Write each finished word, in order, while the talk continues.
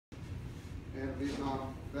and a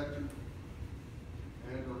Vietnam veteran,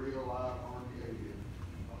 and a real live Army aviator.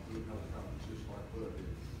 I flew helicopters just like Bud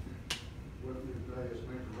did. With me today is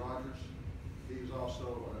Major Rogers. He's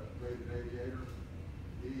also a rated aviator.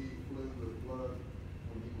 He flew with Bud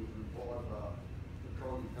when he was employed by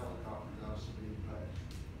patrolling helicopters out of Sabine Pass.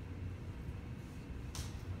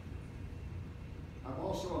 I'm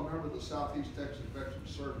also a member of the Southeast Texas Veteran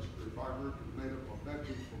Service Group. Our group is made up of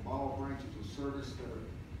veterans from all branches of service that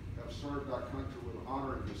have served our country with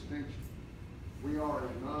honor and distinction. We are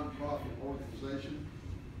a non-profit organization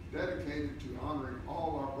dedicated to honoring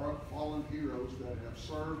all our fallen heroes that have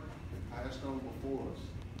served and passed on before us.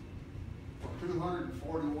 For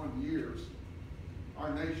 241 years,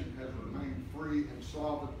 our nation has remained free and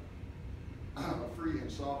sovereign, a free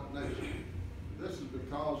and sovereign nation. This is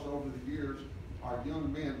because over the years, our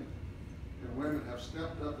young men and women have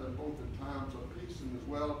stepped up in both in times of peace and as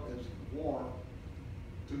well as war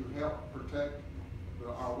to help protect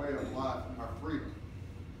our way of life and our freedom.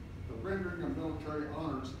 The rendering of military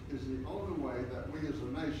honors is the only way that we as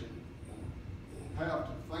a nation have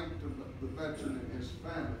to thank the veteran and his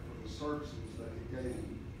family for the services that he gave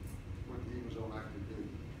when he was on active duty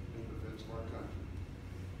in defense of our country.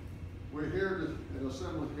 We're here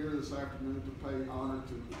assembled here this afternoon to pay honor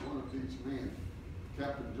to one of these men.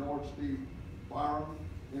 Captain George D. Byram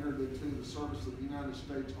entered into the service of the United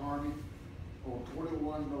States Army on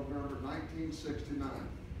 21 November 1969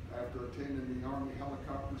 after attending the Army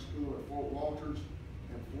Helicopter School at Fort Walters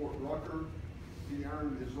and Fort Rucker. He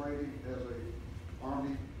earned his rating as an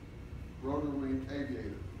Army Rotor Wing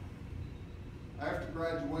aviator. After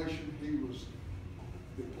graduation, he was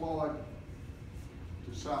deployed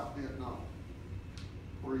to South Vietnam,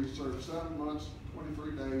 where he served 7 months,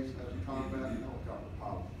 23 days as a combat helicopter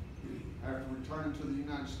pilot. After returning to the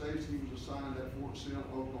United States, he was assigned at Fort Sill,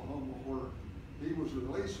 Oklahoma, where he was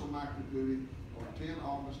released from active duty on 10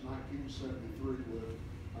 August 1973 with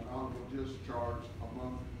an honorable discharge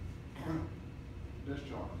among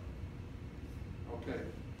discharge. Okay,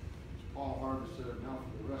 as Paul Harvey said, now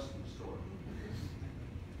for the rest of the story.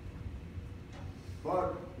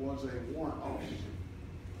 Bud was a warrant officer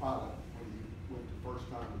pilot when he went the first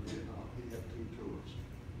time to Vietnam. He had 2 tours.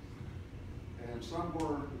 And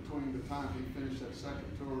somewhere between the time he finished that second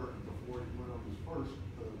tour and before he went on his first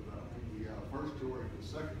tour and the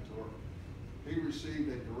second tour, he received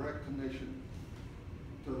a direct commission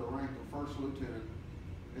to the rank of first lieutenant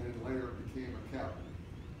and then later became a captain.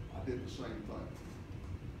 I did the same thing.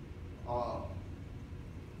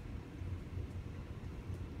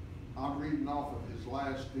 I'm reading off of his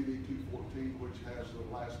last DD-214, which has the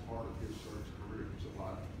last part of his service career.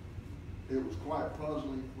 It was quite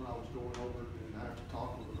puzzling when I was going over it, and after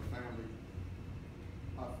talking with the family,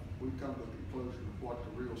 we come to the conclusion of what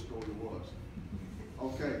the real story was.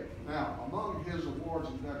 Okay, now among his awards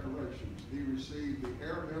and decorations, he received the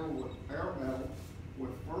Air Medal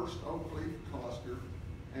with First Oak Leaf Cluster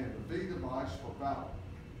and the V device for battle.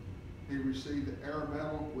 He received the Air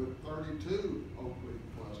Medal with 32 Oak Leaf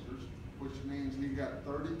clusters, which means he got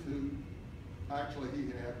 32. Actually, he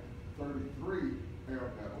had 33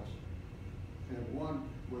 Air Medals and one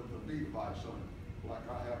with the V device on it, like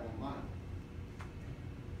I have on mine.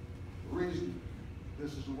 The reason,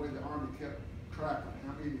 this is the way the Army kept track of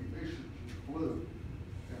how many missions you flew,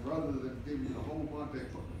 and rather than giving you a whole bunch,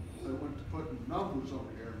 they went to putting numbers on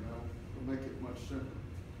the Air Medal to make it much simpler.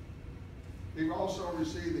 He also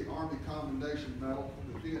received the Army Commendation Medal,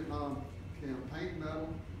 the Vietnam Campaign Medal,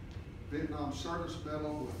 Vietnam Service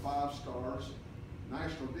Medal with 5 stars,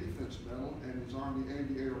 National Defense Medal, and his Army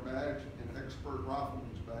Aviator Badge, and Expert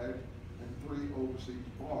Rifleman's Badge, and 3 overseas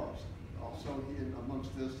bars. Also, he,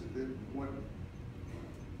 amongst this, that wasn't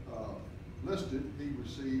listed, he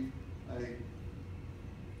received a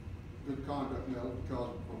Good Conduct Medal because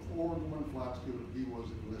before going to flight school, he was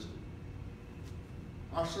enlisted.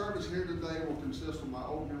 Our service here today will consist of my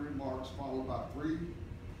opening remarks, followed by 3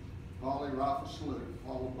 volley rifle salute,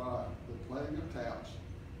 followed by the playing of taps,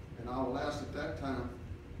 and I will ask at that time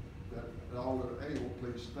that all that are able,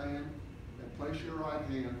 please stand and place your right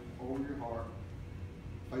hand over your heart,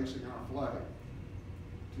 facing our flag,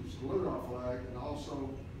 to salute our flag, and also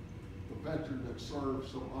the veteran that served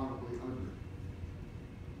so honorably under it.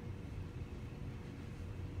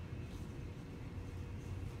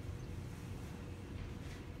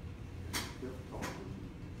 Difficult to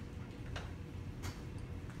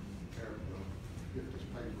get this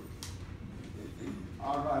paper. I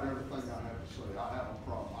write everything I have to say. I have a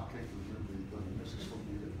problem. I can't remember anything. This is from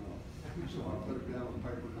Vietnam. So I put it down on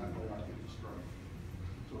paper, and that way I get it straight.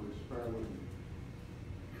 So just bear with me.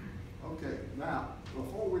 Okay, now,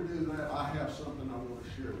 before we do that, I have something I want to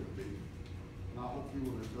share with you. I hope you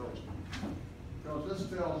will indulge me. Because this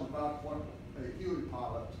tells about what a Huey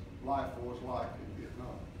pilot's life was like in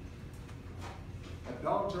Vietnam. At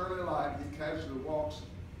dawn's early light, he casually walks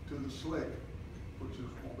to the slick, which is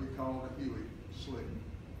what we call the Huey slick,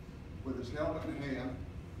 with his helmet in hand,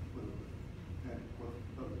 with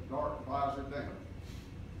the dark visor down.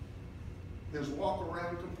 His walk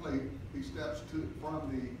around complete, he steps from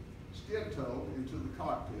the skid toe into the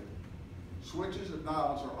cockpit. Switches and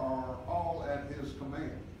dials are all at his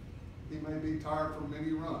command. He may be tired from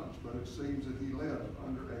many runs, but it seems that he lives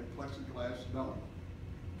under a plexiglass dome.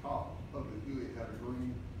 Top of the Huey had a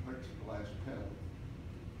green plexiglass pedal.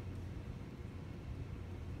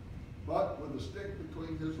 But with a stick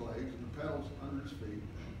between his legs and the pedals under his feet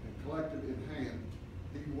and collected in hand,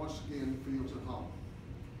 he once again feels at home.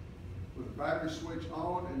 With the battery switch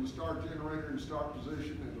on and the start generator in start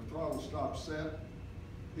position and the throttle stop set,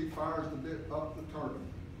 he fires the bit up the turbine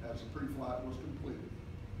as the pre-flight was completed.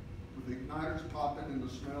 With the igniters popping and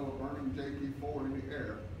the smell of burning JP4 in the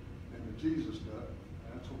air and the Jesus nut,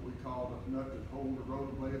 that's what we call the nut that holds the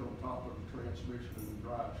rotor blade on top of the transmission and the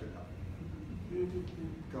drive shaft.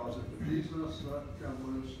 Because if the Jesus nut comes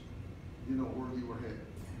loose, you know where you were headed.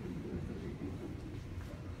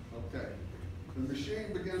 Okay. The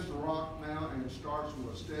machine begins to rock now and starts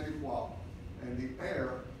with a steady walk, and the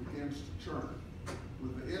air begins to churn.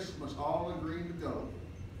 With the instruments all agreeing to go,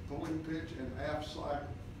 pulling pitch and aft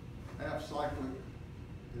cycling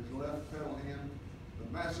his left pedal in, the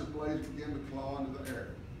massive blades begin to claw into the air.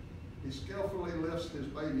 He skillfully lifts his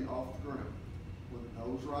baby off the ground. With the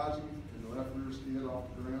nose rising and the left rear skid off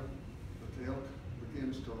the ground, the tail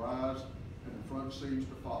begins to rise and the front seems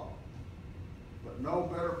to follow. But no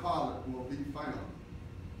better pilot will be found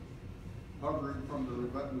hovering from the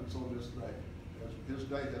revetments on this day, as his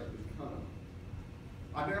day has become.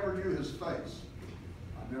 I never knew his face.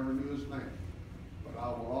 I never knew his name. But I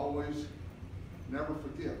will always never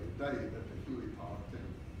forget the day that the Huey pilot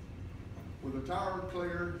came. With the tower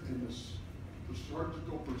clear and the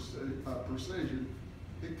surgical precision,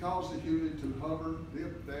 he caused the Huey to hover,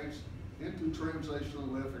 dip, dance into transitional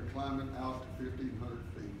lift and climbing out to 1,500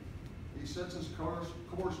 feet. He sets his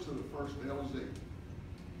course to the first LZ.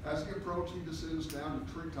 As he approaches, he descends down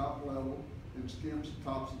to treetop level and skims the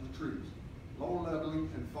tops of the trees, low leveling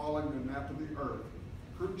and following the nap of the earth.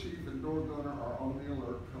 Crew chief and door gunner are on the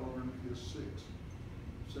alert, covering his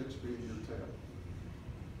six feet in your tail.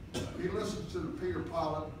 He listens to the Peter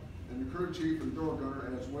pilot and the crew chief and door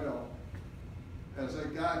gunner as well as they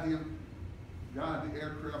guide the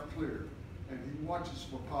aircraft clear, and he watches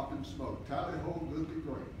for popping smoke. Tally ho, good be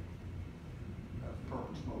great. That's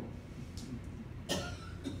purple smoke.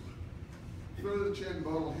 Through the chin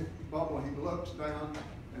bubble, he looks down,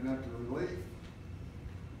 and at the relief,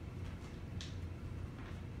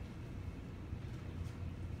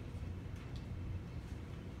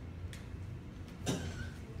 I'm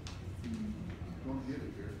going to get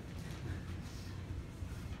it here.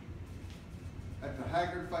 At the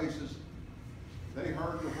haggard faces, they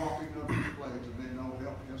heard the whopping of his blades, and they know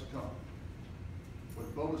help has come.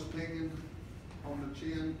 With bullets pinging on the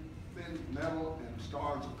chin, thin metal and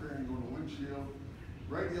stars appearing on the windshield,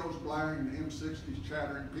 radios blaring, the M60s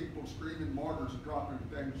chattering, people screaming, mortars dropping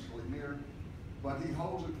dangerously near, but he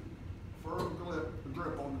holds a firm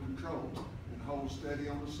grip on the controls and holds steady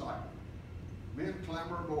on the sight. Men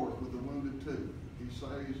clamber aboard with the wounded too. He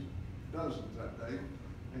saves dozens that day,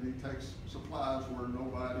 and he takes supplies where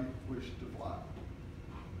nobody wished to fly.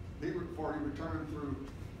 Before he returned through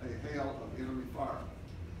a hail of enemy fire,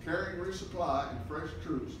 carrying resupply and fresh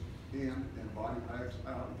troops in and body bags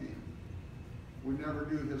out again. We never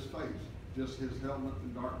knew his face, just his helmet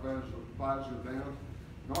and dark visor down,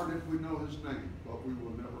 nor did we know his name, but we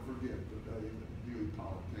will never forget the day that Huey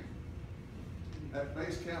pilot came. At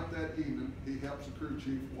base camp that evening, he helps the crew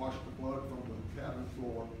chief wash the blood from the cabin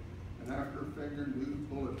floor, and after fingering new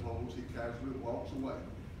bullet holes, he casually walks away.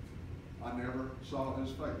 I never saw his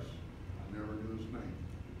face. I never knew his name,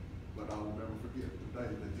 but I will never forget the day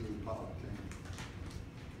that Huey pilot came.